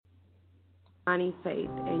Faith,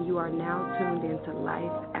 and you are now tuned into Life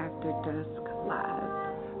After Dusk Live.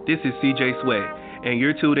 This is CJ Sweat, and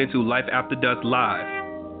you're tuned into Life After Dusk Live.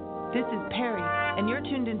 This is Perry, and you're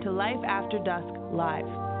tuned into Life After Dusk Live.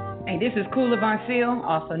 Hey, this is Kula Von Seal,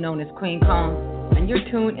 also known as Queen Kong, and you're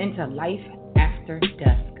tuned into Life After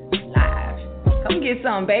Dusk Live. Come get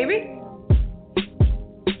some, baby.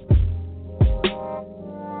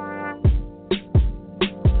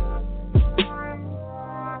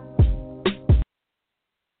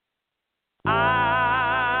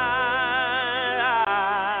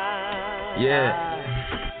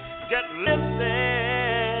 Get lifted.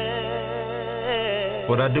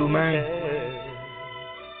 What I do, man?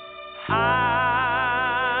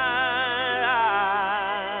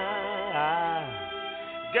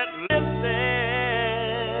 Get lifted.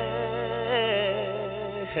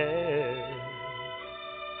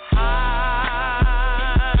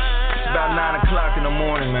 It's about 9 o'clock in the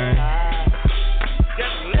morning, man.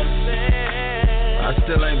 Get lifted. I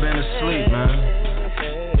still ain't been asleep, man.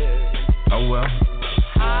 Oh well.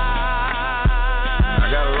 I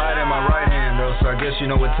got a light in my right hand though, so I guess you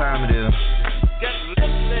know what time it is.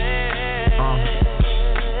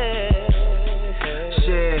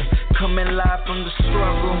 Shit, coming live from the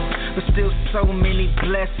struggle, but still so many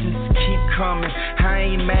blessings keep coming. I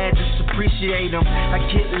ain't mad, just appreciate them. I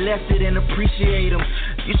get left it and appreciate them.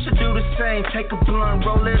 You should do the same, take a blunt,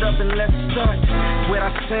 roll it up and let's start with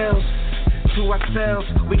ourselves. To ourselves,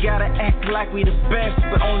 we gotta act like we the best,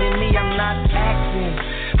 but only me, I'm not acting.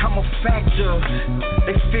 I'm a factor.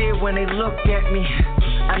 They fear when they look at me.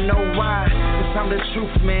 I know why, cause I'm the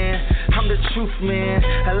truth, man. I'm the truth, man.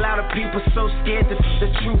 A lot of people so scared to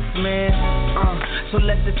the truth, man. So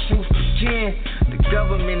let the truth begin. The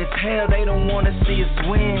government is hell, they don't wanna see us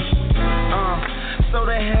win. So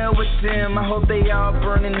the hell with them, I hope they all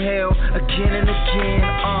burn in hell again and again.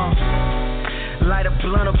 Light a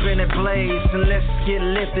blunt up in that blaze and let's get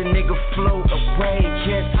lifted, nigga, float away,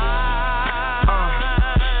 yes.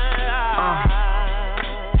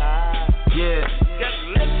 Yeah.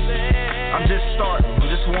 I'm just starting, I'm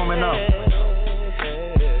just warming up.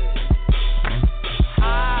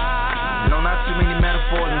 You know, not too many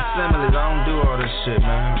metaphors and similes. I don't do all this shit,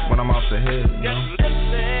 man, when I'm off the head, you know.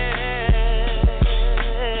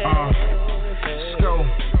 Let's go.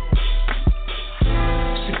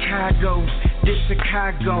 Chicago. This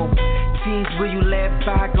Chicago, teens, will you let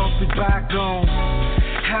bygones be bygones?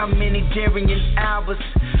 How many daring hours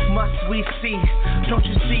must we see? Don't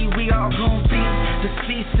you see we all gon' be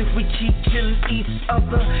deceased if we keep killing each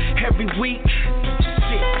other every week?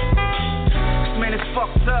 Shit, this man is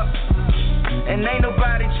fucked up, and ain't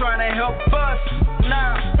nobody trying to help us.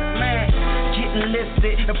 Nah, man, getting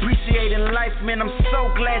lifted, appreciating life, man, I'm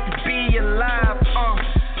so glad to be alive.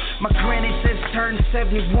 My granny just turned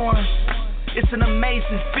 71. It's an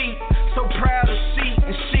amazing feat, so proud to see,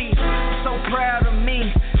 and she so proud of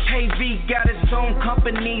me. KV got its own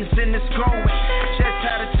companies and it's growing. Just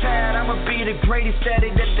out of town, I'ma be the greatest daddy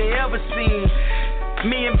that they ever seen.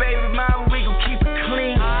 Me and baby mama, we gon' keep it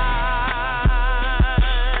clean.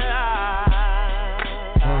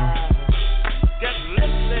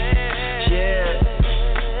 Yeah,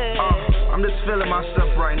 I'm just feeling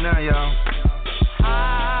myself right now, y'all.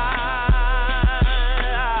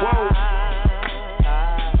 Whoa.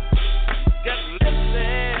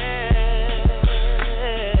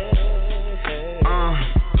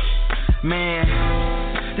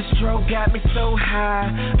 Man, this drug got me so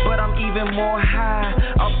high, but I'm even more high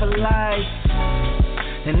off of life.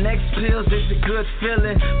 The next pills is a good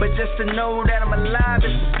feeling, but just to know that I'm alive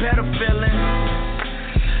is a better feeling.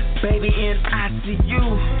 Baby in ICU,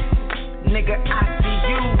 nigga I see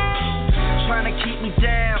you, trying to keep me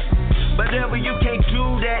down, but ever you can't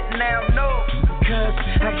do that now, no. Cause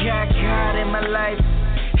I got God in my life.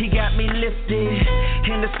 He got me lifted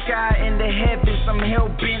in the sky, in the heavens. I'm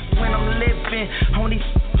hell-bent when I'm living on these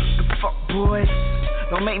fuck boys.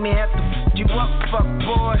 Don't make me have to fuck you up, fuck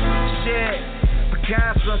boy. Shit,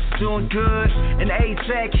 Picasso's doing good, and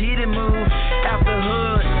A-Tech, he done moved out the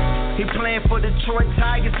hood. He playing for Detroit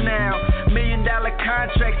Tigers now. $1 million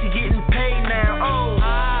contracts, he getting paid now. Oh,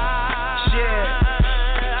 shit,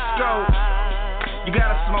 let's go. You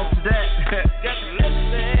gotta smoke to that.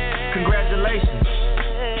 Congratulations.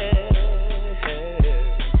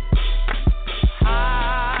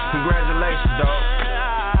 Congratulations, dog.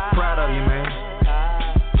 Proud of you, man.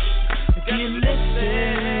 You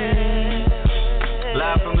listen.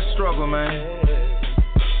 Live from the struggle, man.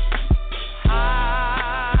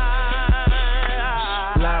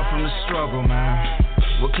 Live from the struggle, man.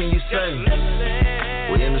 What can you say?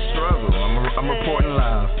 We're in the struggle. I'm reporting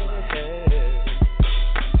live.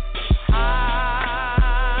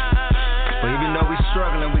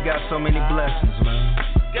 we got so many blessings, man.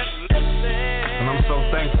 And I'm so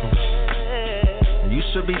thankful. And you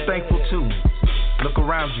should be thankful too. Look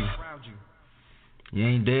around you. You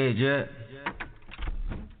ain't dead yet.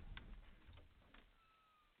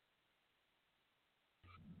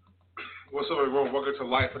 What's up, everyone? Welcome to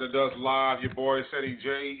Life After Dusk Live. Your boy, Ceddy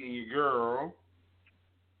J, and your girl.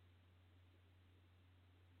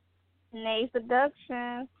 Nayy,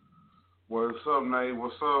 Seduction. What's up, Nayy?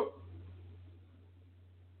 What's up?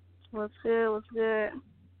 What's good? What's good?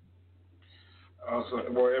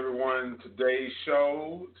 Well, everyone, today's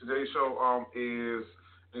show is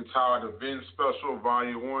entitled Event Special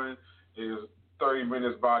Volume 1. Is 30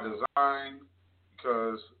 minutes by design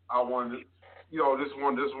because I wanted, this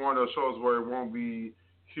one of those shows where it won't be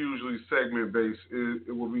hugely segment based.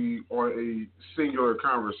 It will be on a singular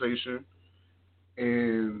conversation,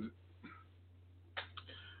 and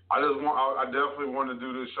I definitely want to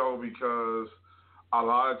do this show because a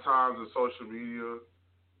lot of times in social media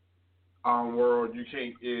world,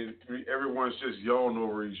 everyone's just yelling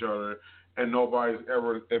over each other, and nobody's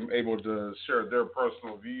ever able to share their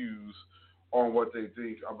personal views on what they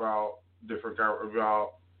think about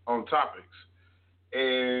on topics.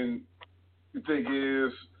 And the thing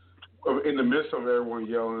is, in the midst of everyone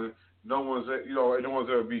yelling, no one's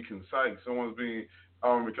ever be concise. Someone's being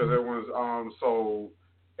because everyone's so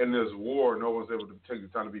in this war, no one's able to take the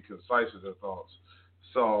time to be concise with their thoughts.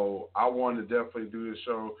 So I wanted to definitely do this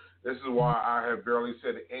show. This is why I have barely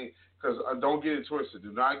said it, because don't get it twisted.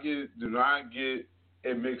 Do not get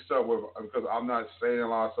it mixed up with, because I'm not saying a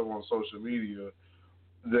lot of stuff on social media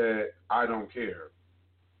that I don't care.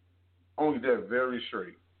 Only that very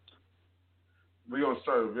straight. We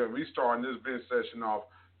starting this bench session off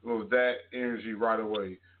with that energy right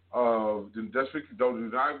away. Do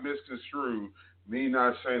not misconstrue me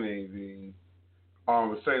not saying anything. Let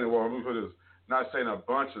me put this. Not saying a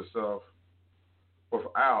bunch of stuff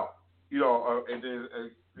without, and then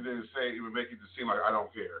say it would make it seem like I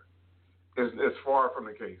don't care. It's far from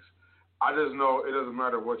the case. I just know it doesn't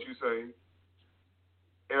matter what you say.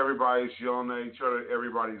 Everybody's yelling at each other.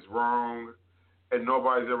 Everybody's wrong, and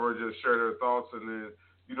nobody's ever just shared their thoughts. And then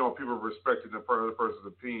people respecting the other person's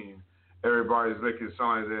opinion. Everybody's making it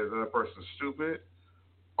sound like the other person's stupid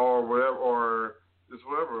or whatever, or just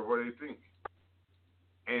whatever what they think.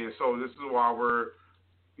 And so this is why we're,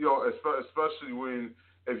 especially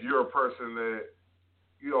if you're a person that,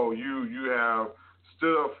 you have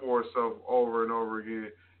stood up for yourself over and over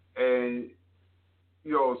again, and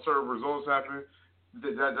certain results happen.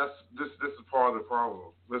 This is part of the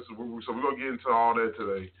problem. So we're gonna get into all that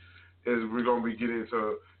today. Is we're gonna be getting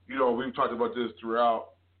into, we've talked about this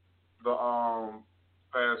throughout the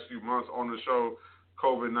past few months on the show,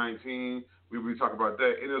 COVID-19. We'll be talking about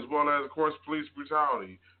that, and as well as, of course, police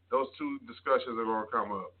brutality. Those two discussions are going to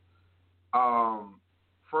come up.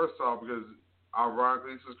 First off, because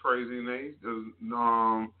ironically, this is crazy, Nayy.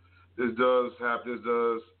 This does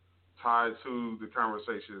tie to the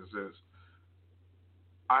conversation. Since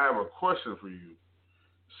I have a question for you.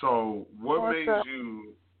 So, what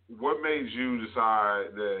made you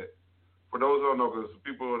decide that? For those who don't know, because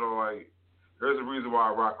people who don't there's a reason why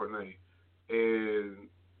I rock with Nayy, and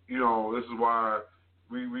this is why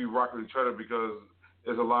we rock with each other, because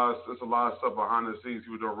there's a lot of stuff behind the scenes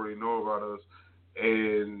people don't really know about us,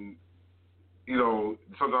 and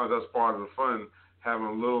sometimes that's part of the fun, having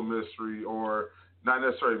a little mystery, or not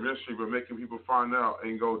necessarily mystery, but making people find out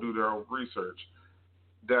and go do their own research.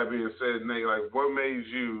 That being said, Nayy, what made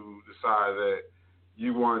you decide that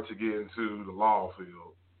you wanted to get into the law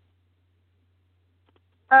field?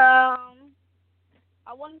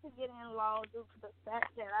 I wanted to get in law due to the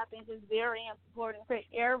fact that I think it's very important for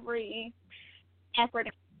every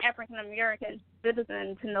African American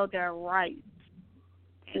citizen to know their rights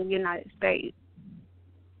in the United States.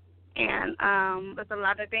 And there's a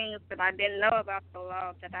lot of things that I didn't know about the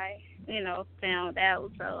law that I, found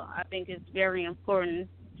out. So I think it's very important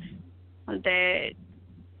that,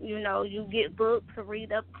 you get books to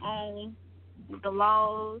read up on the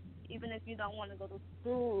laws, even if you don't want to go to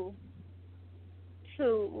school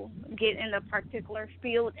to get in a particular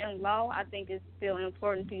field in law. I think it's still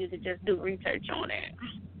important for you to just do research on it.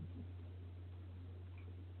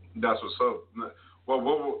 That's what's up. Well,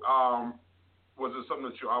 was it something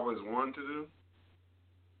that you always wanted to do?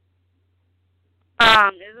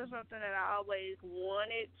 Is it something that I always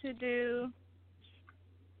wanted to do?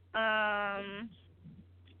 I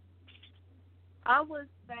would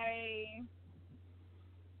say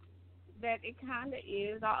that it kind of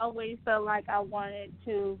is. I always felt like I wanted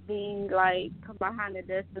to be behind the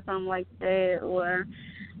desk or something like that, or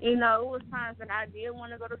it was times that I did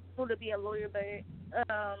want to go to school to be a lawyer, but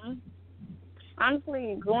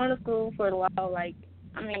honestly, going to school for law, like,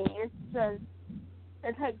 I mean, it's just,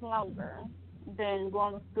 it takes longer than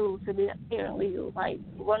going to school to be paralegal. Like,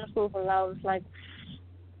 going to school for law is like,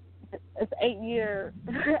 it's 8-year,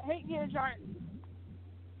 8-year journey.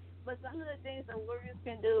 But some of the things that lawyers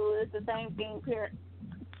can do is the same thing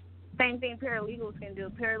paralegals can do.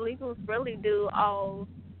 Paralegals really do all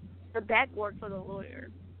the back work for the lawyer,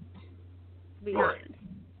 to be honest.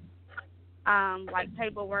 Like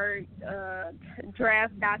paperwork,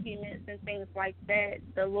 draft documents, and things like that.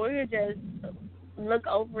 The lawyer just look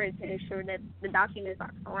over it to ensure that the documents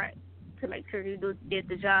are correct, to make sure you did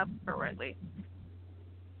the job correctly.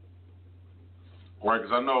 Right,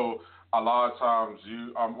 because I know a lot of times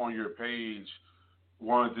on your page,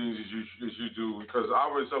 one of the things is you do, because I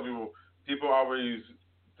always tell people always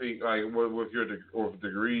think like with your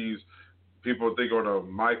degrees, people think on a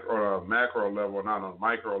macro level, not on a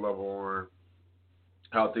micro level, on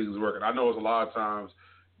how things work. And I know it's a lot of times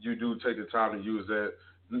you do take the time to use that,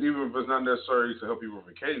 even if it's not necessary to help you with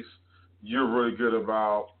a case. You're really good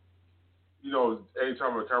about,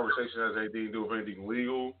 anytime a conversation has anything to do with anything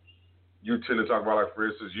legal, you tend to talk about, like, for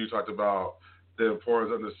instance, you talked about the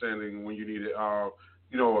importance of understanding when you need it, how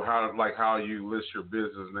you list your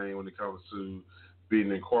business name when it comes to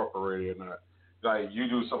being incorporated or not. Like, you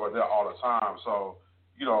do stuff like that all the time. So,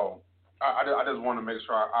 I just want to make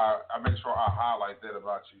sure I highlight that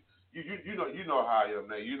about you. You know how I am,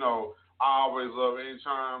 Nayy. I always love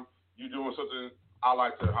anytime you doing something, I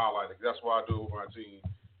like to highlight it. That's what I do with my team.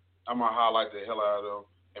 I'm gonna highlight the hell out of them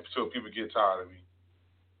until people get tired of me.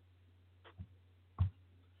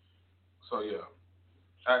 So yeah,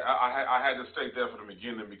 I had to state that from the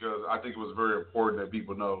beginning because I think it was very important that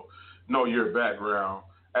people know your background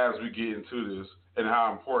as we get into this, and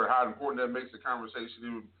how important that makes the conversation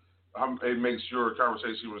even. It makes your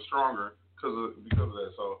conversation even stronger because of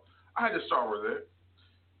that. So I had to start with it.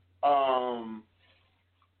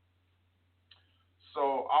 So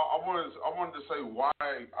I wanted to say why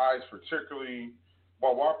particularly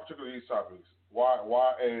these topics,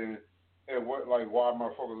 why and what, like, why am I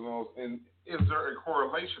focusing on those, and is there a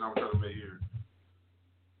correlation I'm trying to make here?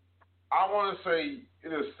 I want to say,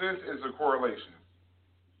 in a sense, it's a correlation.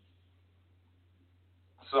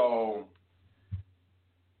 So,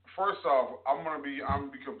 first off, I'm gonna be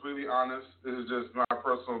completely honest. This is just my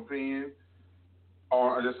personal opinion.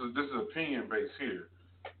 This is opinion based here.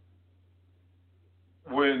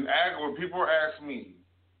 When people ask me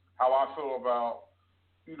how I feel about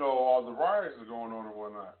all the riots that are going on and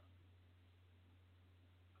whatnot,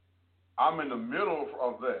 I'm in the middle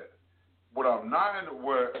of that. What I'm not in,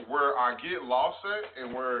 where I get lost at,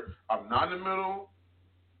 and where I'm not in the middle,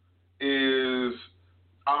 is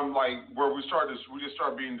I'm like where we just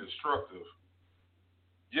start being destructive.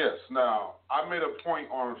 Yes. Now, I made a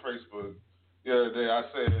point on Facebook the other day. I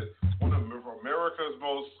said one of America's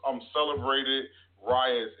most celebrated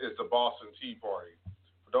riots is the Boston Tea Party.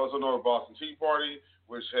 For those who know the Boston Tea Party,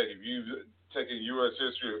 which, heck, if you've taken U.S.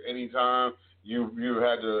 history at any time, you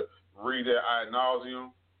had to read it ad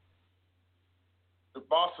nauseum. The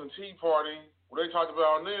Boston Tea Party, what they talked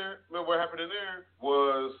about in there, what happened in there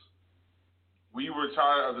was we were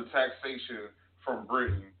tired of the taxation from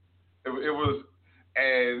Britain. It was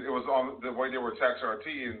on the way they were taxing our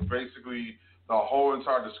tea, and basically the whole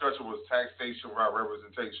entire discussion was taxation without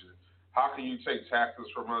representation. How can you take taxes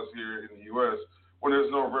from us here in the U.S. when there's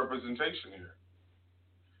no representation here?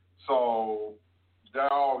 So that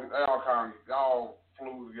all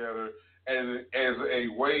flew together, and as a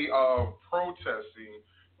way of protesting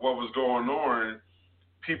what was going on,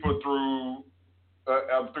 people threw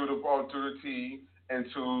the tea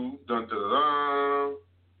into the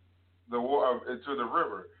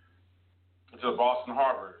river, to Boston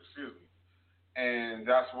Harbor, excuse me, and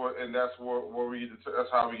that's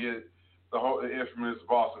how we get the infamous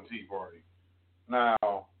Boston Tea Party.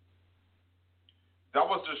 Now, that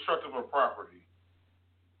was destructive of property,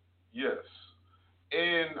 yes,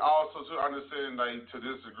 and also to understand, like, to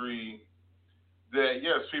this degree, that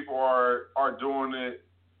yes, people are doing it.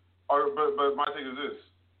 But my thing is this: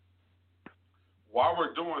 while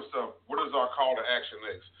we're doing stuff, what is our call to action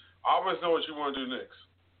next? I always know what you want to do next.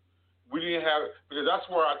 We didn't have, because that's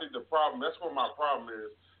where I think that's where my problem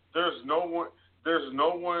is. There's no one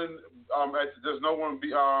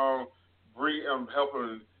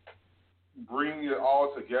helping bring it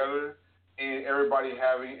all together, and everybody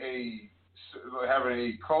having a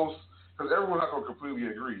close, because everyone's not going to completely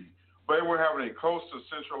agree, but everyone having a close to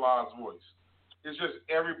centralized voice. It's just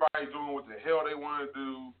everybody doing what the hell they want to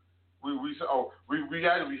do. We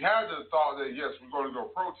had the thought that yes, we're going to go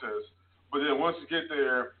protest, but then once you get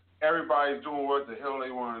there, everybody's doing what the hell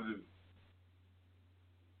they want to do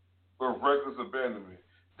with reckless abandonment.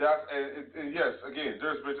 That's and yes, again,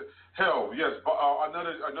 there's been hell. Yes,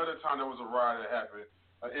 another time there was a riot that happened,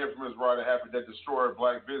 an infamous riot that happened that destroyed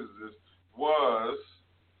black businesses. Was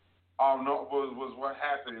what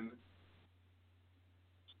happened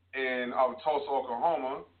in Tulsa,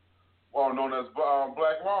 Oklahoma, well known as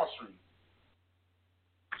Black Wall Street,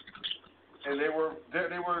 and they were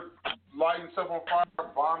lighting stuff on fire,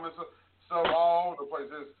 bombing stuff all over the place,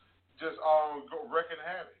 just wrecking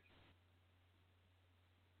havoc.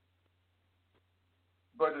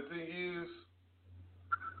 But the thing is,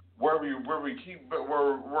 where we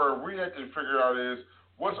have to figure out is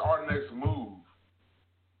what's our next move.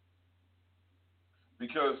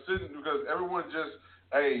 Because everyone just,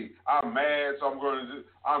 hey, I'm mad, so I'm going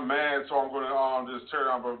to just tear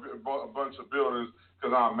down a bunch of buildings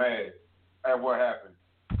because I'm mad at what happened.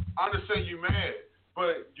 I understand you're mad,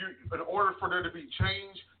 but in order for there to be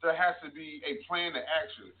change, there has to be a plan to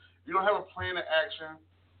action. If you don't have a plan to action,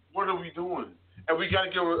 what are we doing? And we got to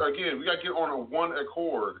get on a one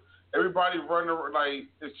accord. Everybody running, like,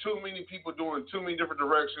 there's too many people doing too many different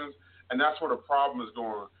directions, and that's where the problem is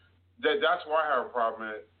going. That's why I have a problem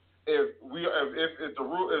at. If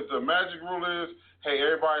the magic rule is, hey,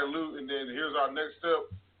 everybody loot, and then here's our next step,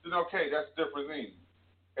 then okay, that's a different thing.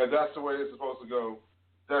 If that's the way it's supposed to go,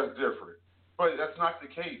 that's different. But that's not the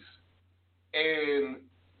case. And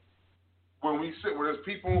when there's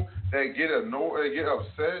people that get annoyed, they get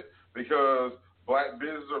upset because black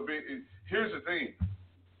businesses are big. Here's the thing.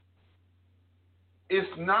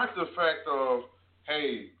 It's not the fact of,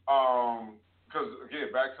 hey, because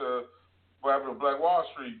again, back to what happened to Black Wall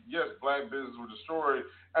Street. Yes, black businesses were destroyed,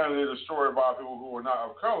 and they're destroyed by people who are not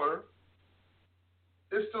of color.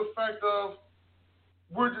 It's the fact of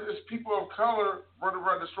it's people of color running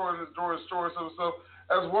around destroying some stuff,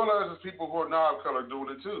 as well as people who are not of color doing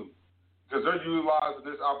it too, because they're utilizing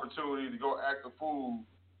this opportunity to go act a fool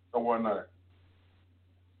or whatnot.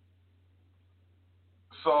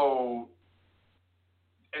 So,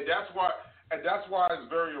 and that's why it's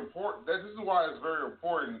very important. This is why it's very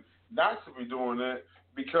important not to be doing that,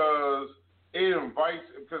 because it invites,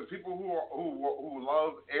 because people who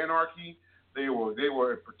love anarchy, they will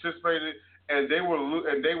participate in it, and they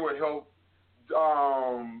will help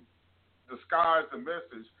disguise the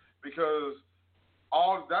message, because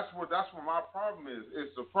that's what my problem is.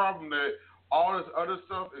 It's the problem that all this other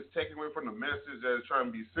stuff is taken away from the message that is trying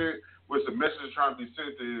to be sent, which the message is trying to be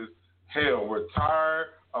sent is, hell, we're tired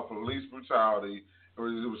of police brutality. It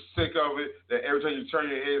was sick of it, that every time you turn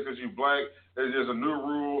your head because you're black, there's a new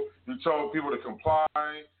rule. You told people to comply.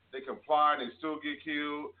 They comply, they still get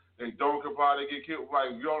killed. They don't comply, they get killed.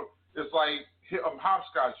 Like, it's like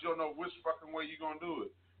hopscotch. You don't know which fucking way you're going to do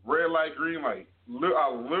it. Red light, green light. A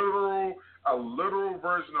literal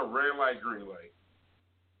version of red light, green light.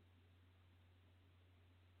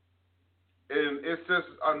 And it's just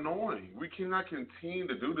annoying. We cannot continue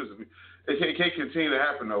to do this. It can't continue to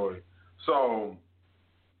happen that way. So,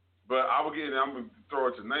 but I'm going to throw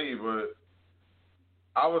it to Nayy, but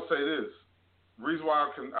I would say this. The reason why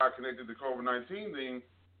I connected the COVID-19 thing,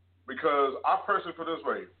 because I personally put it this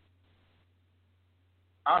way.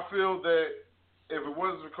 I feel that if it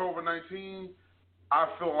wasn't for COVID-19, I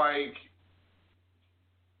feel like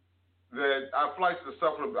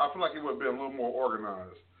it would have been a little more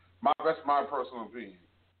organized. That's my personal opinion.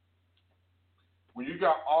 When you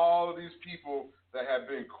got all of these people that have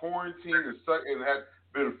been quarantined and have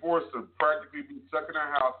been forced to practically be stuck in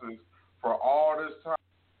their houses for all this time,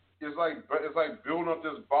 it's like building up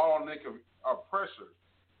this bottleneck of pressure.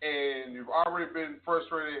 And you've already been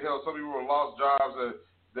frustrated. Hell, some people have lost jobs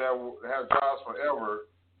that have jobs forever,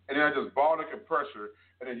 and they have this bottleneck of pressure.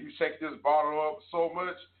 And then you shake this bottle up so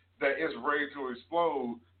much that it's ready to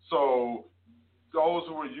explode. So those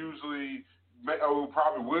who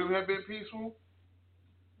probably wouldn't have been peaceful,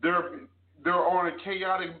 they're on a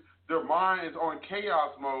chaotic. Their mind is on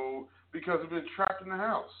chaos mode because they've been trapped in the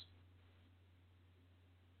house.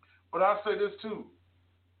 But I say this too,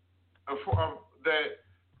 that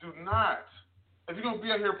do not, if you're gonna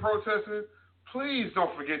be out here protesting, please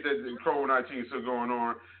don't forget that the COVID-19 is still going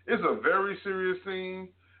on. It's a very serious thing.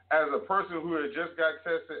 As a person who had just got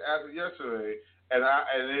tested as of yesterday,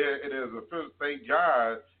 it is official. Thank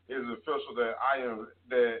God, it is official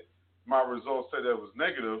that my results said that it was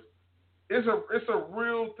negative. It's a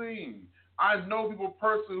real thing. I know people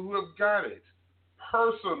personally who have got it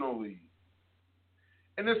personally,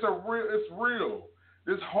 and it's real.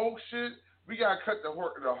 This hoax shit, we gotta cut the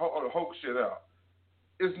hoax shit out.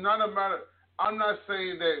 It's not a matter. I'm not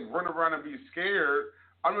saying that run around and be scared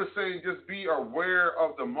I'm just saying, just be aware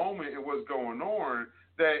of the moment and what's going on.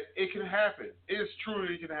 That it can happen. It's true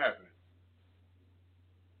that it can happen.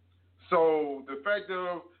 So the fact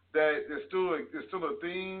of that it's still a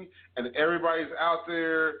thing, and everybody's out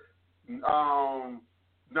there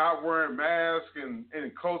not wearing masks and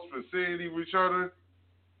in close vicinity with each other.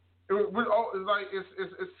 It's like it's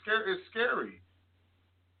scary. It's scary.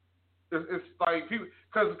 It's like people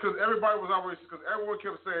because everybody was always because everyone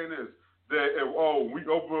kept saying this that we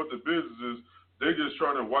open up the businesses, they just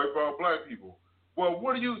trying to wipe out black people. Well,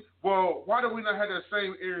 why do we not have that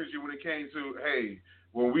same energy when it came to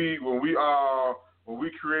when we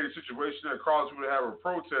create a situation that causes people to have a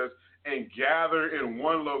protest and gather in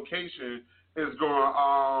one location is going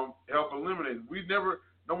to help eliminate it.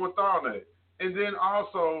 No one thought of that. And then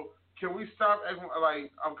also, can we stop acting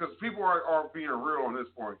like because people are being real on this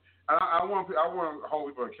point. And I want to hold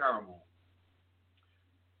people accountable.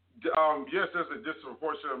 Yes, there's a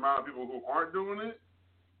disproportionate amount of people who aren't doing it,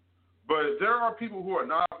 but there are people who are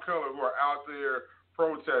not of color who are out there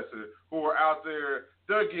protesting, who are out there,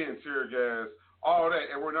 they're getting tear gas, all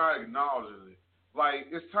that, and we're not acknowledging it. Like,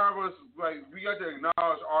 it's time for us, like, we got to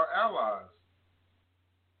acknowledge our allies.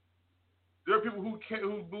 There are people who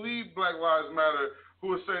believe Black Lives Matter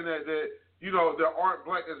who are saying that there aren't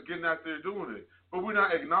black that's getting out there doing it, but we're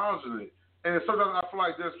not acknowledging it. And sometimes I feel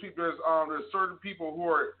like there's certain people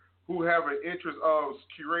who have an interest of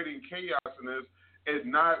curating chaos in this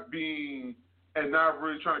and not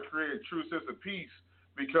really trying to create a true sense of peace.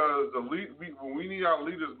 Because when we need our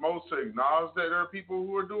leaders most to acknowledge that there are people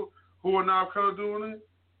who are not color doing it,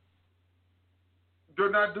 they're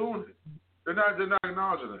not doing it. They're not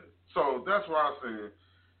acknowledging it. So that's what I'm saying.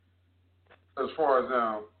 As far as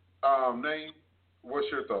now, Nayy, what's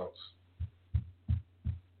your thoughts?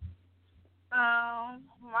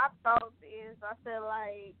 My thoughts is I feel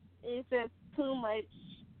like it's just too much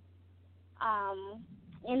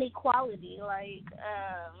inequality. Like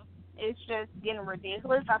it's just getting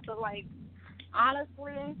ridiculous. I feel like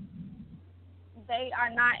honestly they are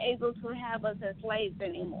not able to have us as slaves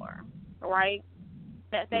anymore, right?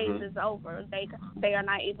 That phase is over. They are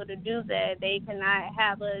not able to do that. They cannot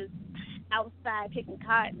have us outside picking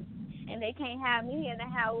cotton, and they can't have me in the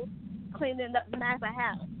house cleaning up the master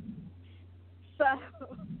house. So,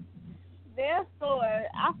 therefore,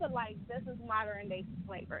 I feel like this is modern day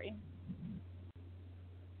slavery.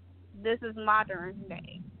 This is modern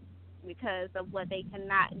day because of what they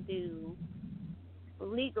cannot do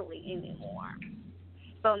legally anymore.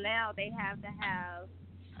 So now they have to have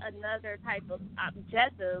another type of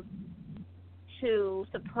objective to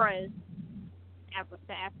suppress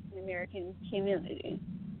the African American community.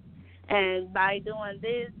 And by doing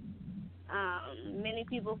this, many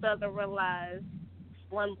people fail to realize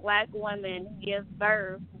when black women give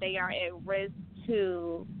birth, they are at risk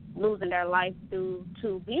to losing their life due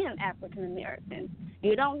to being African American.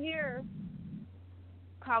 You don't hear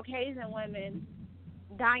Caucasian women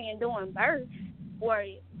dying during birth or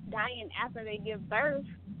dying after they give birth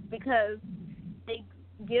because they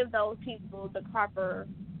give those people the proper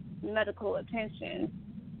medical attention.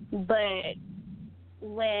 But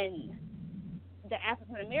when the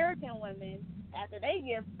African American women, after they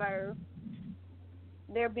give birth,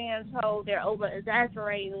 they're being told they're over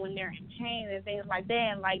exaggerating when they're in pain and things like that,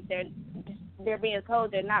 and like they're being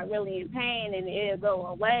told they're not really in pain and it'll go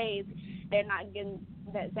away. They're not getting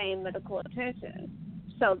that same medical attention.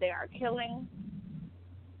 So they are killing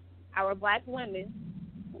our black women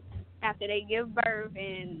after they give birth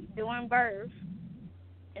and during birth,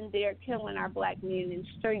 and they're killing our black men in the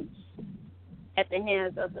streets at the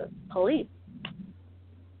hands of the police.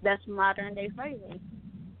 That's modern day slavery.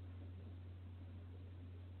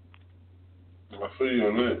 I feel you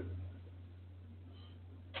on that.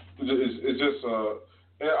 It's just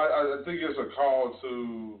I think it's a call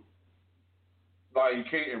to, like, you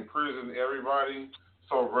can't imprison everybody.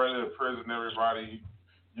 So rather than imprison everybody,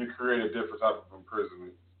 you create a different type of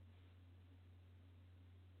imprisonment.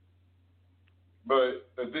 But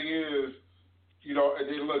the thing is, and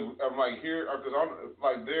then look, I'm like here because I'm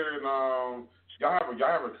like there in y'all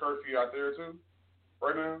have a curfew out there too,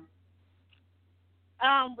 right now.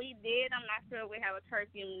 We did. I'm not sure we have a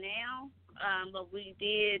curfew now, but we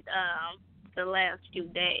did the last few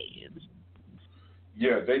days.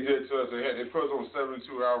 Yeah, they did to us. They put us on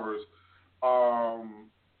 72 hours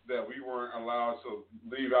that we weren't allowed to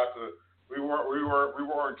leave out the. We were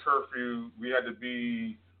on curfew. We had to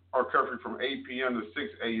be on curfew from 8 p.m. to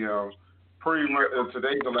 6 a.m. Pretty much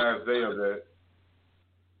today's the last day of that.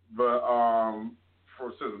 But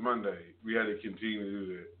since Monday, we had to continue to do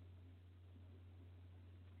that.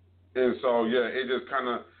 And so, yeah, it just kind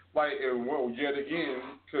of, like, and yet again,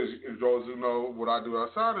 because those who know what I do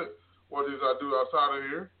outside of, what it is I do outside of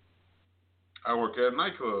here, I work at a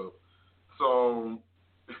nightclub. So,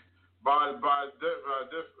 and I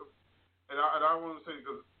want to say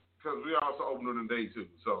because we also open during the day too.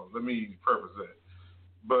 So let me preface that.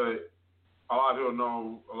 But a lot of people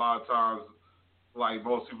know a lot of times, like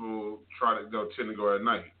most people tend to go at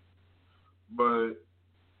night. But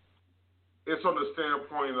it's on the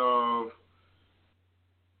standpoint of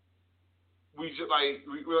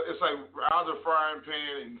it's like out of the frying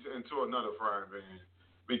pan into another frying pan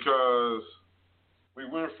because we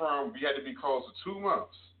had to be closed for 2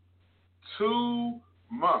 months. 2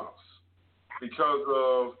 months because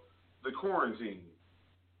of the quarantine.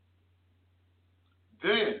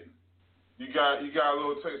 Then you got a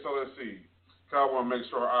little taste. So let's see. I want to make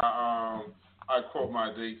sure I quote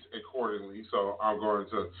my dates accordingly. So I'm going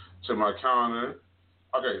to my calendar.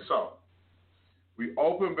 Okay, so we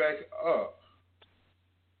open back up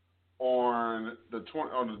on the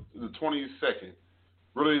 22nd.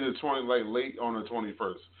 Really late on the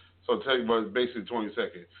 21st. So but basically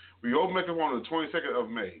 22nd. We open back up on the 22nd of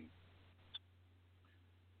May.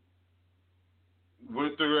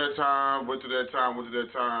 Went through that time.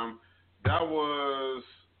 That was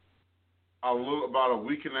about a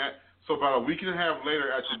week and a half. So about a week and a half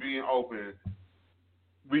later, after being open,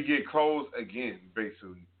 we get closed again,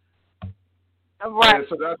 basically. Right.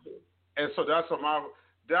 And so that's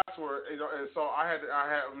where and so I've had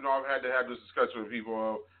to have this discussion with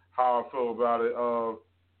people of how I feel about it.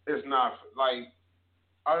 It's not like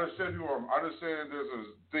I understand there's a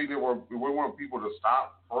thing that we want people to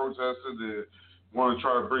stop protesting, that want to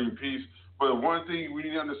try to bring peace. But one thing we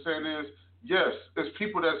need to understand is, yes, it's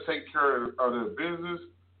people that take care of their business.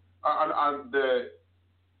 That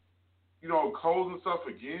closing stuff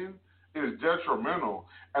again is detrimental.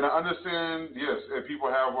 And I understand, yes, if people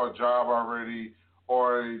have a job already,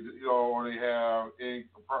 or they have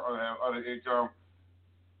other income,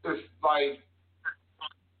 it's like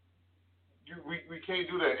we can't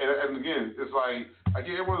do that. And again, it's like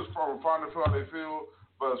everyone's fine to feel how they feel,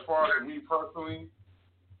 but as far as me personally,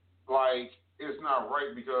 like it's not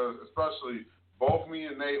right because especially both me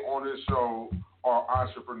and Nayy on this show are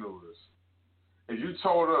entrepreneurs. If you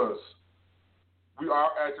told us we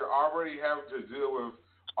are after already having to deal with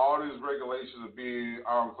all these regulations of being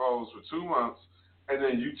closed for 2 months, and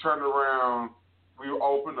then you turn around, we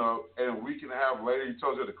open up, and a week and a half later you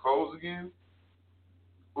told us to close again,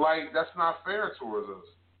 like that's not fair towards us.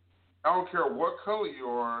 I don't care what color you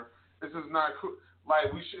are. This is not cool.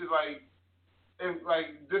 Like we should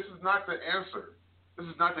this is not the answer. This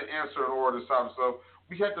is not the answer in order to stop stuff.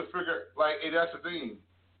 We have to figure hey, that's the thing.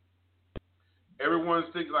 Everyone's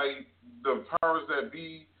thinking like the powers that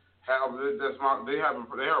be they have a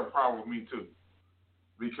problem with me too,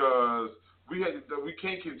 because we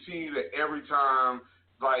can't continue to every time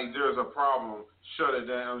there's a problem shut it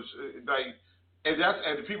down and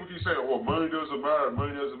the people keep saying, well, money doesn't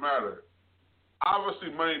matter. Obviously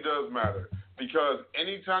money does matter, because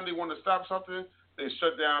anytime they want to stop something, they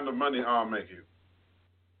shut down the money making.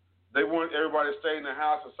 They want everybody to stay in the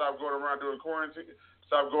house and stop going around doing quarantine,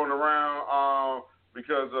 stop going around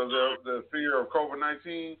because of the fear of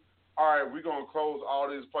COVID-19. All right, we're going to close all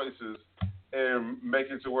these places and make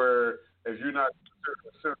it to where if you're not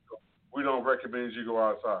essential, we don't recommend you go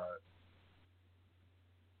outside.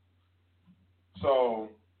 So,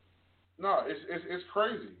 no, it's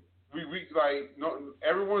crazy. We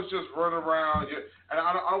everyone's just running around, and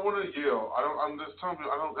I don't want to yell. I'm just telling you,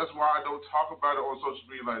 that's why I don't talk about it on social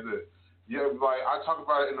media like that. Yeah, I talk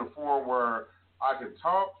about it in a forum where I can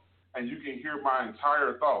talk and you can hear my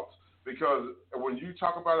entire thoughts. Because when you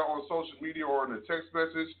talk about it on social media or in a text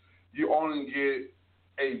message, you only get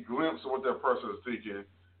a glimpse of what that person is thinking.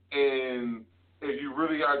 And if you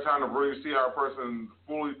really got time to really see how a person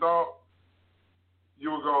fully thought, you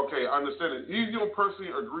will go, okay, I understand it. Even if you don't personally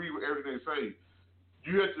agree with everything they say,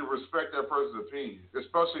 you have to respect that person's opinion,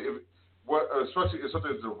 especially if something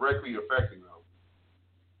is directly affecting them.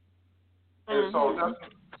 And so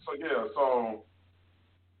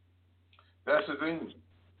that's the thing.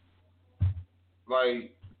 I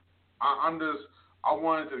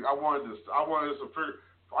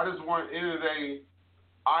just want, end of the day,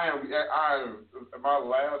 I am at my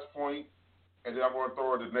last point, and then I'm going to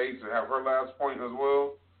throw it to Nayy to have her last point as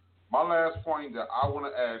well. My last point that I want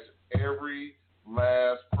to ask every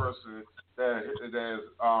last person that is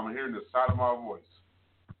hearing the sound of my voice,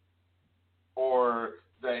 or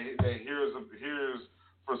that hears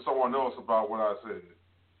from someone else about what I said.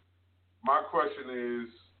 My question is,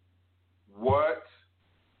 what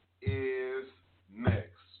is next?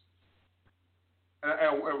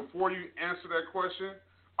 And before you answer that question,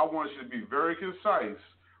 I want you to be very concise.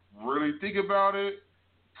 Really think about it.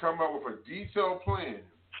 Come up with a detailed plan,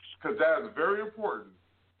 because that is very important.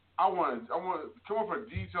 I want to come up with a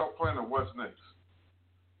detailed plan of what's next.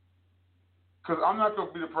 Because I'm not going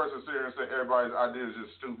to be the person to sit here and say everybody's idea is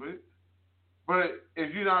just stupid. But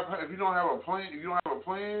if you don't have a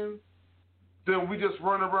plan, then we just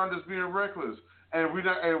run around just being reckless, and we're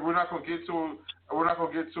not going to get to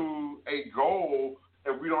a goal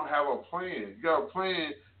if we don't have a plan. You got a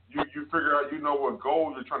plan, you figure out what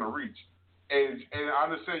goal you're trying to reach, and I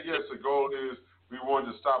understand. Yes, the goal is we want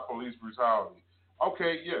to stop police brutality.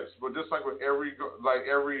 Okay, yes, but just like with every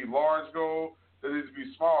large goal, there needs to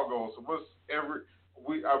be small goals. So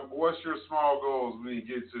what's your small goals when you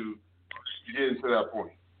get to that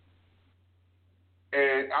point?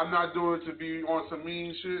 And I'm not doing it to be on some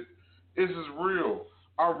mean shit. This is real.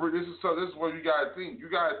 This is what you gotta think. You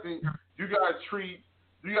gotta treat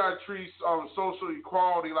social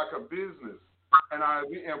equality like a business. And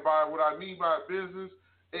by what I mean by business,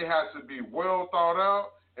 it has to be well thought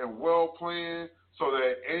out and well planned, so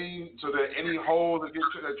that any holes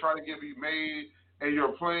that try to be made in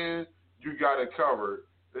your plan, you got it covered.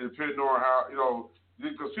 Depending on how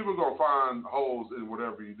because people are gonna find holes in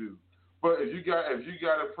whatever you do. But if you got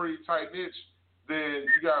a pretty tight niche, then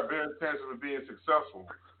you got a better chance of being successful.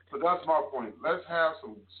 So that's my point. Let's have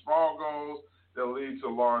some small goals that lead to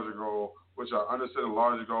a larger goal, which I understand the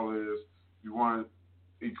larger goal is we want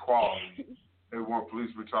equality and we want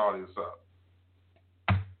police brutality to stop.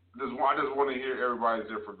 I just want to hear everybody's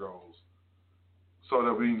different goals, so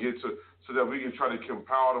that we can try to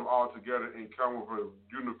compile them all together and come with a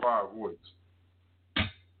unified voice.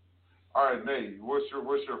 All right, Nayy, what's your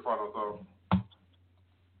final thought?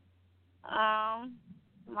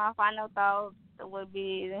 My final thought would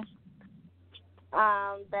be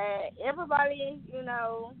that everybody,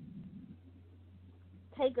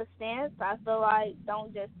 take a stance. I feel like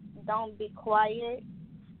don't be quiet.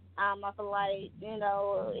 I feel like,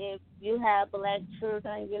 if you have black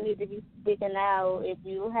children, you need to be speaking out. If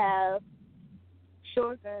you have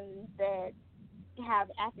children that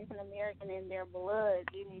have African American in their blood,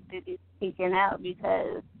 you need to be speaking out,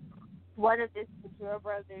 because what if this is your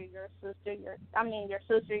brother, your sister, your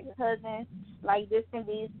cousin? Like, this can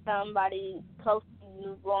be somebody close to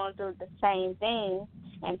you going through the same thing,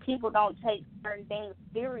 and people don't take certain things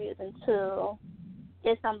serious until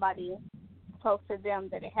it's somebody close to them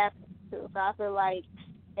that it happens to. So I feel like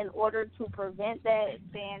in order to prevent that,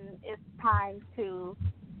 then it's time to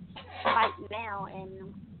fight now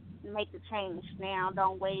and make the change now.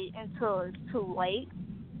 Don't wait until it's too late.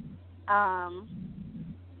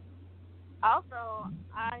 Also,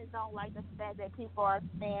 I don't like the fact that people are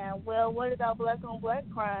saying, well, what about black-on-black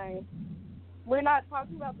crime? We're not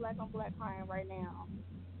talking about black-on-black crime right now.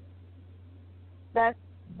 That's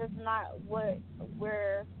just not what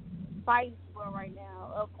we're fighting for right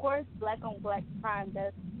now. Of course, black-on-black crime,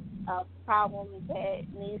 that's a problem that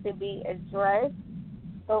needs to be addressed.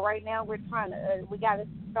 But right now, we got to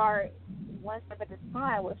start one step at a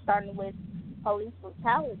time. We're starting with police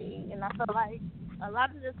brutality. And I feel like a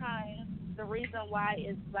lot of the time, the reason why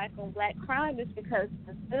it's black-on-black crime is because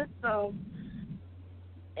the system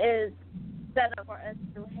is set up for us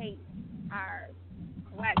to hate our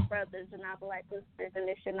black brothers and our black sisters, and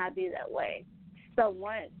it should not be that way. So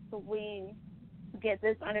once we get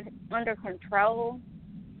this under control,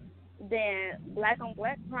 then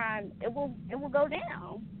black-on-black crime, it will go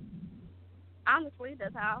down. Honestly,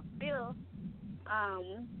 that's how I feel.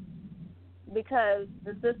 Because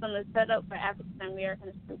the system is set up for African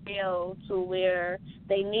Americans to fail, to where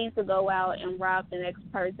they need to go out and rob the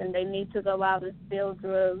next person. They need to go out and steal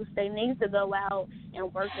drugs. They need to go out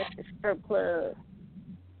and work at the strip club.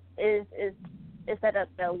 It's set up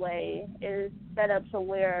that way. It's set up to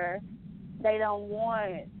where they don't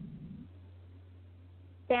want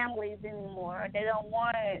families anymore. They don't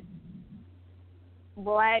want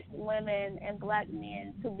black women and black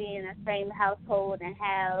men to be in the same household and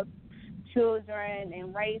have children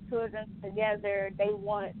and raise children together. They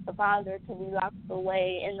want the father to be locked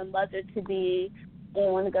away and the mother to be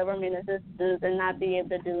on government assistance and not be able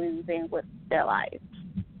to do anything with their life.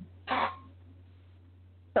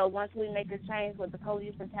 So once we make a change with the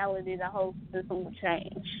police brutality, the whole system will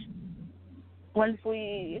change. Once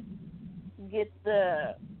we get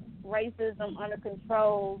the racism under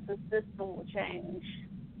control, the system will change.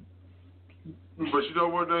 But you know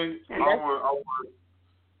what, Nayy?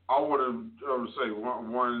 I want to say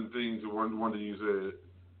one thing you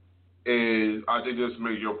said, and I think this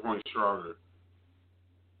makes your point stronger.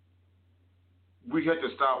 We have to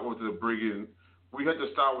stop with the bringing we had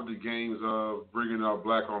to stop with the games of bringing up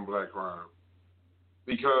black on black crime,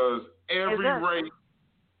 because every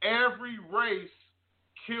race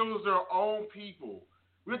kills their own people.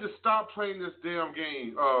 We have to stop playing this damn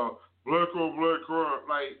game. Black on black crime.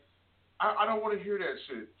 Like, I don't want to hear that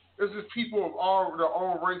shit. It's just people of all their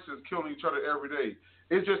own races killing each other every day.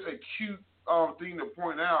 It's just a cute thing to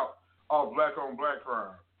point out of black on black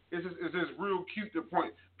crime. It's just real cute to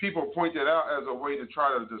people point that out as a way to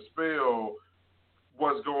try to dispel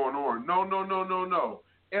what's going on. No.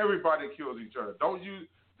 Everybody kills each other. People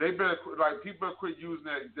better quit using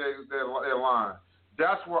that line.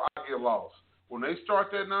 That's where I get lost. When they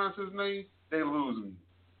start that nonsense, Nayy, they lose me.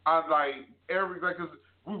 Cause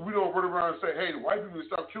we don't run around and say, hey, white people need to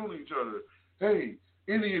stop killing each other. Hey,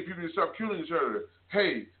 Indian people need to stop killing each other.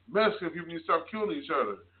 Hey, Mexican people need to stop killing each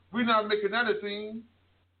other. We're not making that a thing.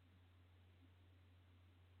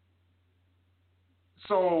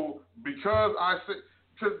 So because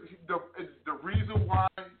the reason why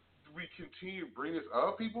we continue to bring this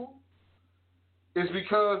up, people, is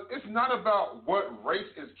because it's not about what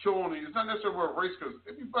race is killing you. It's not necessarily what race, because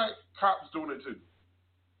every black cop's doing it too.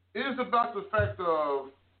 It is about the fact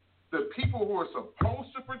of the people who are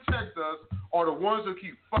supposed to protect us are the ones who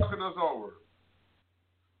keep fucking us over.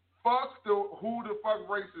 Fuck who the fuck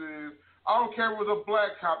race it is. I don't care if it was a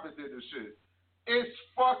black cop that did this shit. It's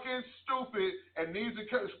fucking stupid and needs to.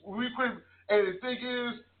 And the thing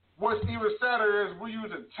is, what's even sadder is we're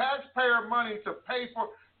using taxpayer money to pay for.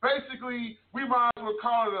 Basically, we might as well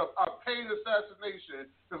call it a paid assassination,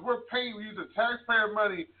 because we're using taxpayer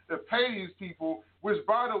money to pay these people, which,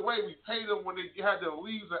 by the way, we paid them when they had their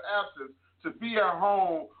leaves of absence to be at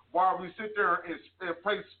home while we sit there and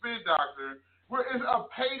play spin doctor. It's a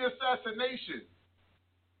paid assassination.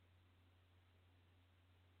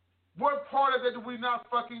 What part of that do we not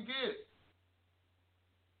fucking get?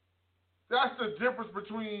 That's the difference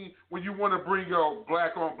between when you want to bring up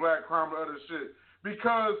black on black crime and other shit.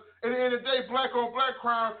 Because at the end of the day, black on black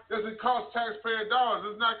crime doesn't cost taxpayer dollars.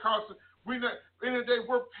 It's not costing. At the end of the day,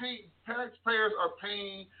 taxpayers are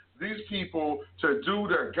paying these people to do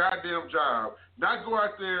their goddamn job, not go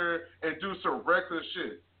out there and do some reckless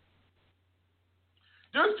shit.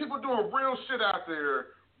 There's people doing real shit out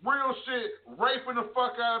there, real shit, raping the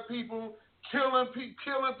fuck out of people, killing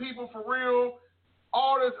people for real,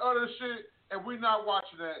 all this other shit. And we're not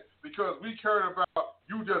watching that because we care about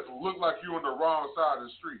you just look like you're on the wrong side of the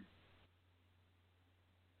street.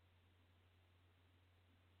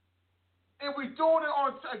 And we're doing it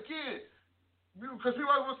again, because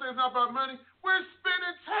people always want to say it's not about money. We're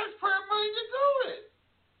spending taxpayer money to do it.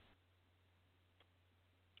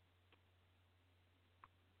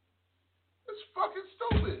 It's fucking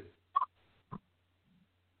stupid.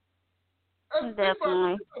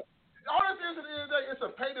 Definitely. All this is at the end of the day, it's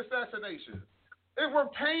a paid assassination. And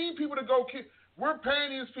we're paying people to go kill. We're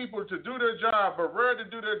paying these people to do their job, but rather than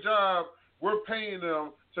do their job, we're paying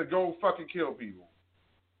them to go fucking kill people.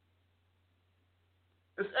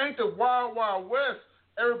 This ain't the Wild Wild West.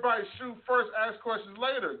 Everybody shoot first, ask questions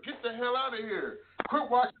later. Get the hell out of here. Quit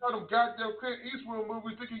watching all them goddamn Clint Eastwood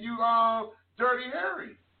movies thinking you Dirty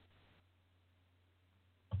Harry.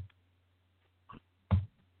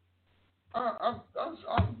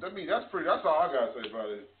 That's all I gotta say about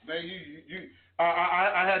it. Nayy,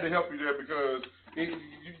 I had to help you there because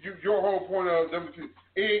your whole point of them,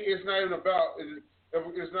 it's not even about we need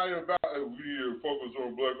to focus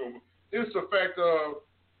on black on. It's the fact of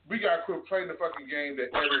we gotta quit playing the fucking game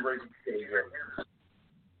that every race is playing.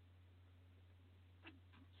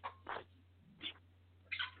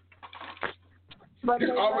 But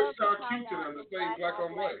it's always sound cute to them to say black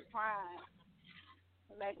on black.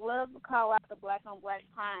 Like, love to call out the black on black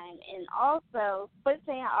crime. And also, quit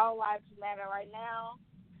saying all lives matter right now.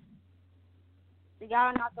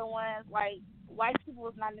 Y'all not the ones, like, white people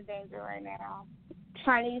is not in danger right now.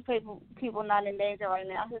 Chinese people not in danger right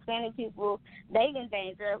now. Hispanic people, they in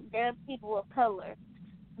danger. They're people of color.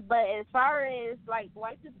 But as far as, like,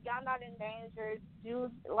 white people, y'all not in danger.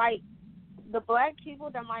 Jews, like, the black people,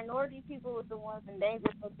 the minority people are the ones in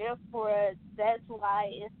danger, so therefore that's why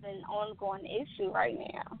it's an ongoing issue right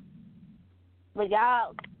now. But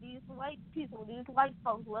y'all, these white people, these white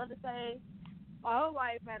folks love to say, all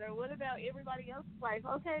life matter. What about everybody else's life?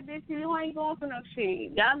 Okay, bitch, you ain't going through no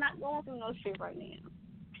shit. Y'all not going through no shit right now.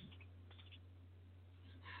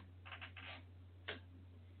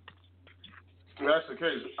 That's the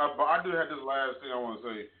case. But I do have this last thing I want to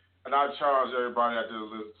say. And I challenge everybody out there to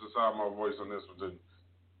listen to sound my voice on this one too.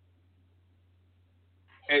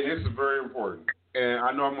 And this is very important. And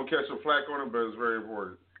I know I'm going to catch some flack on it, but it's very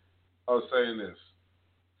important. I was saying this.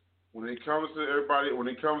 when it comes to everybody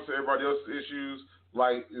else's issues,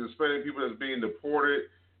 like especially people that's being deported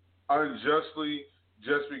unjustly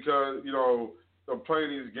just because, they're playing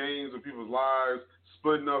these games with people's lives,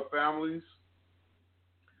 splitting up families,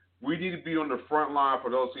 we need to be on the front line for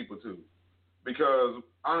those people too. Because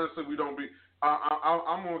honestly, we don't be.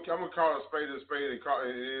 I'm gonna call a spade, and it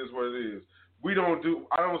is what it is. I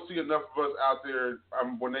don't see enough of us out there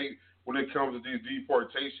when it comes to these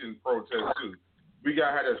deportation protests too. We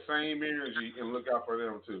gotta have the same energy and look out for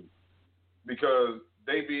them too, because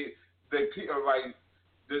it's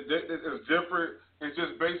different. It's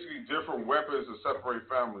just basically different weapons to separate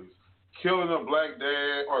families. Killing a black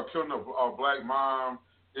dad or killing a black mom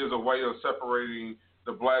is a way of separating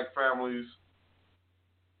the black families.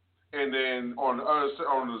 And then on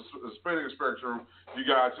the Hispanic spectrum, you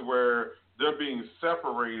got to where they're being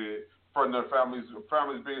separated from their families. A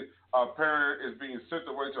parent is being sent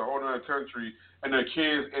away to a whole other country, and their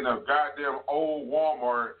kids in a goddamn old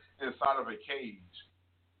Walmart inside of a cage.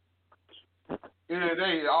 In the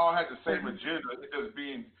day, it all had the same agenda.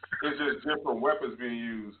 It's just different weapons being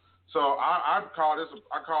used. So I call this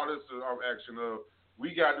action of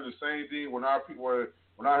we got to do the same thing when our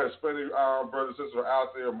Hispanic brothers and sisters are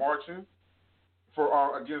out there marching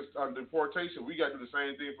against deportation. We got to do the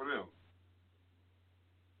same thing for them.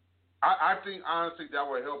 I think honestly that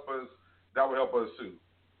would help us. That would help us too,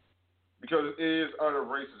 because it is other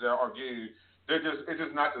races that are getting. It's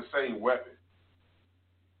just not the same weapon.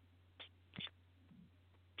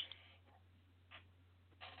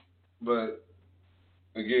 But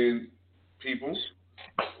again, people,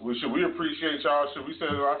 we appreciate y'all. I said it was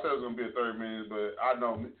gonna be a 30 minutes, but I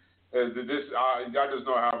know this. I just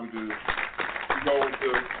know how we do. We go with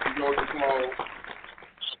the flow,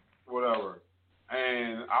 whatever.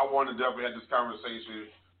 And I wanted to definitely have this conversation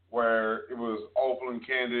where it was open and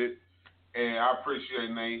candid. And I appreciate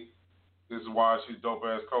Nayy. This is why she's dope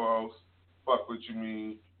ass co-host. Fuck what you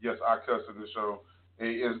mean. Yes, I cuss in the show.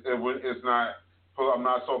 It's not. I'm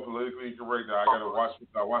not so politically correct that I gotta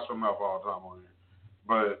watch my mouth all the time on here.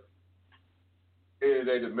 But end of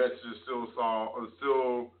the day, the message is still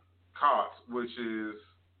caught, which is,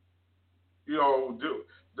 these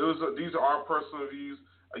are our personal views.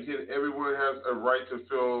 Again, everyone has a right to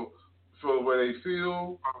feel the way they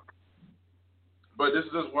feel. But this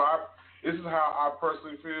is how I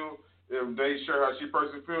personally feel. If they share how she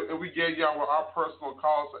personally feels, and we gave y'all what our personal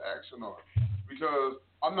calls to action are. Because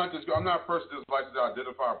I'm not a person that likes to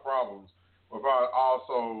identify problems without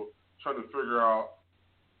also trying to figure out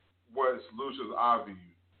what solutions I view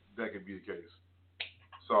that could be the case.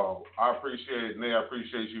 So I appreciate it, Nayy. I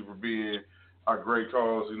appreciate you for being a great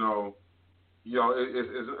cause.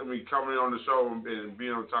 Coming on the show and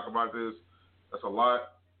being able to talk about this, that's a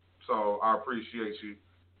lot. So I appreciate you,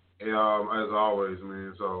 as always,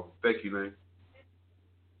 man. So thank you, Nayy.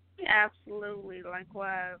 Absolutely,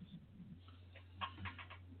 likewise.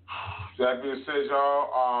 That being said,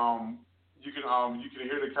 y'all, you can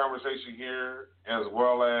hear the conversation here as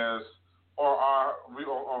well as we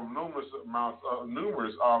on numerous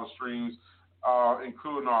streams,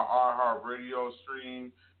 including our iHeartRadio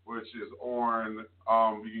stream, which is on.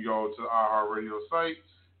 You can go to the iHeartRadio site,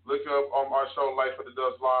 look up our show Life After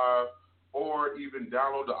Dusk Live, or even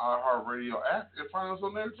download the iHeartRadio app and find us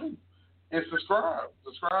on there too. And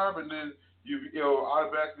subscribe, and then it'll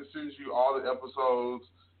automatically sends you all the episodes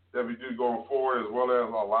that we do going forward, as well as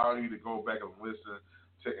allowing you to go back and listen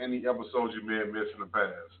to any episodes you may have missed in the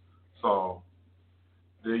past. So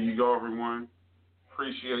there you go, everyone.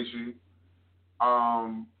 Appreciate you.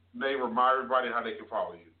 Nayy, remind everybody how they can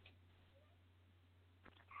follow you.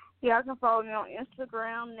 Y'all can follow me on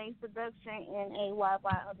Instagram, Nayy Seduction,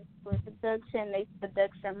 NAYY_Seduction, Nayy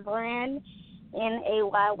Seduction Brand,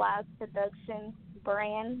 NAYY Seduction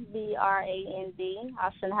Brand, BRAND.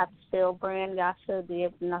 I shouldn't have to spell brand. Y'all should be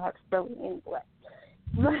able to know how to spell it anyway.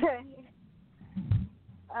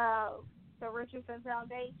 The Richardson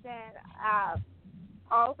Foundation,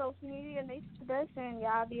 all social media, Nayy Seduction.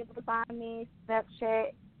 Y'all be able to find me,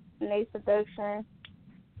 Snapchat, Nayy Seduction,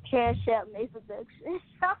 Cash App, Nayy Seduction.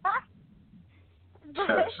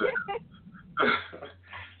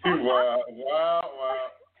 Wow.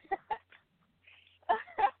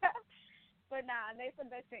 But nah, Nayy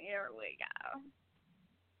Seduction everywhere, y'all.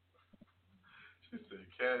 She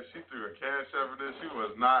said she threw a cash App in this. She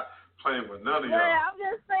was not playing with none of y'all. Yeah, I'm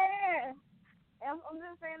just saying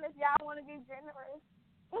if y'all want to be generous.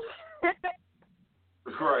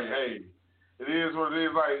 Right, hey. It is what it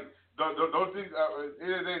is. Like, don't think,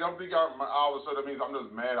 don't think all of a sudden that means I'm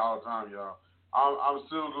just mad all the time, y'all. I'm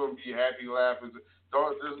still going to be happy, laughing.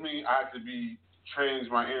 Don't just mean I have to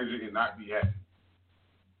change my energy and not be happy.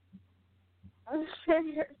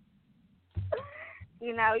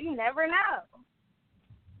 You know, you never know.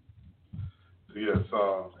 Yes,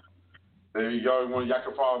 there you go. Y'all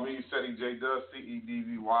can follow me, Ceddy J Dusk,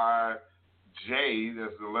 CEDDYJ,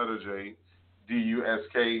 that's the letter J,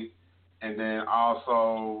 DUSK, and then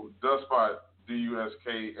also Dustspot,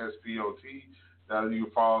 DUSKSPOT. That you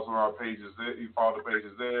can follow some of our pages there. You follow the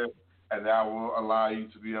pages there, and that will allow you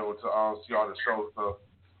to be able to see all the show stuff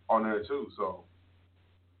on there too. So,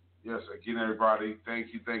 yes, again, everybody,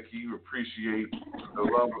 thank you. Appreciate the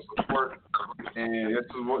love and support. And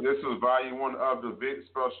this is volume 1 of the big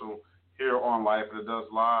special here on Life After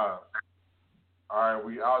Dusk Live. All right,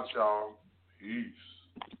 we out, y'all. Peace.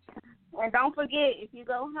 And don't forget, if you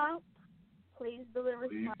go home, please do it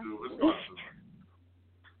responsibly.